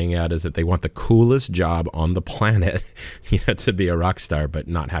somebody's laying out is that they want the coolest job on the planet, to be a rock star, but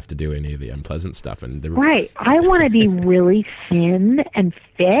not have to do any of the unpleasant stuff. Right. I want to be really thin and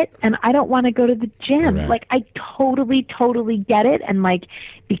fit, and I don't want to go to the gym. Right. Like, I totally get it. And like,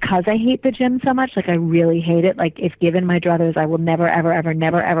 because I hate the gym so much, like I really hate it. Like, if given my druthers, I will never, ever, ever,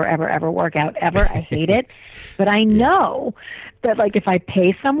 never, ever, ever, ever work out ever. I hate it. But I know that like if I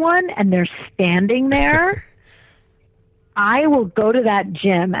pay someone and they're standing there, I will go to that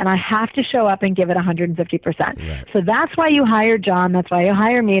gym and I have to show up and give it 150%. Right. So that's why you hire John. That's why you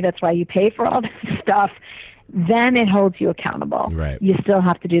hire me. That's why you pay for all this stuff. Then it holds you accountable. Right. You still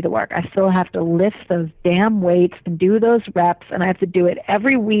have to do the work. I still have to lift those damn weights and do those reps, and I have to do it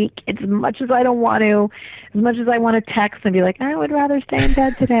every week. It's as much as I don't want to, as much as I want to text and be like, I would rather stay in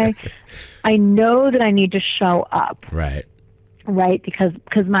bed today. I know that I need to show up. Right. Right, because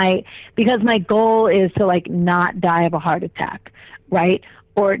my goal is to like not die of a heart attack, right?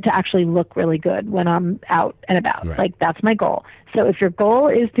 Or to actually look really good when I'm out and about. Right. Like, that's my goal. So if your goal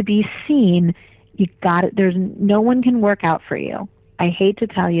is to be seen, you got it. There's no one can work out for you. I hate to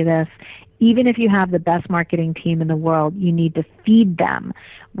tell you this. Even if you have the best marketing team in the world, you need to feed them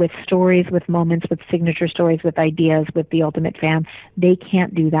with stories, with moments, with signature stories, with ideas, with the ultimate fan. They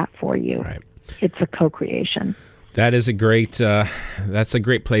can't do that for you. Right. It's a co-creation. That is a great. That's a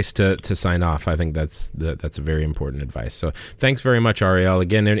great place to sign off. I think that's a very important advice. So thanks very much, Ariel.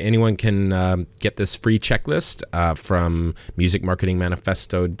 Again, anyone can get this free checklist from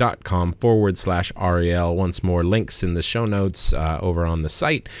musicmarketingmanifesto.com/Ariel. Once more, links in the show notes over on the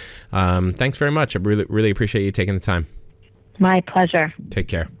site. Thanks very much. I really appreciate you taking the time. My pleasure. Take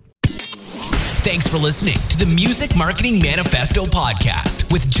care. Thanks for listening to the Music Marketing Manifesto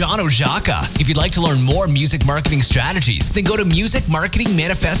podcast with John Oszaka. If you'd like to learn more music marketing strategies, then go to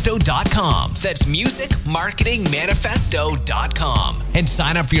musicmarketingmanifesto.com. That's musicmarketingmanifesto.com and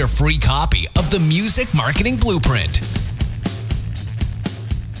sign up for your free copy of the Music Marketing Blueprint.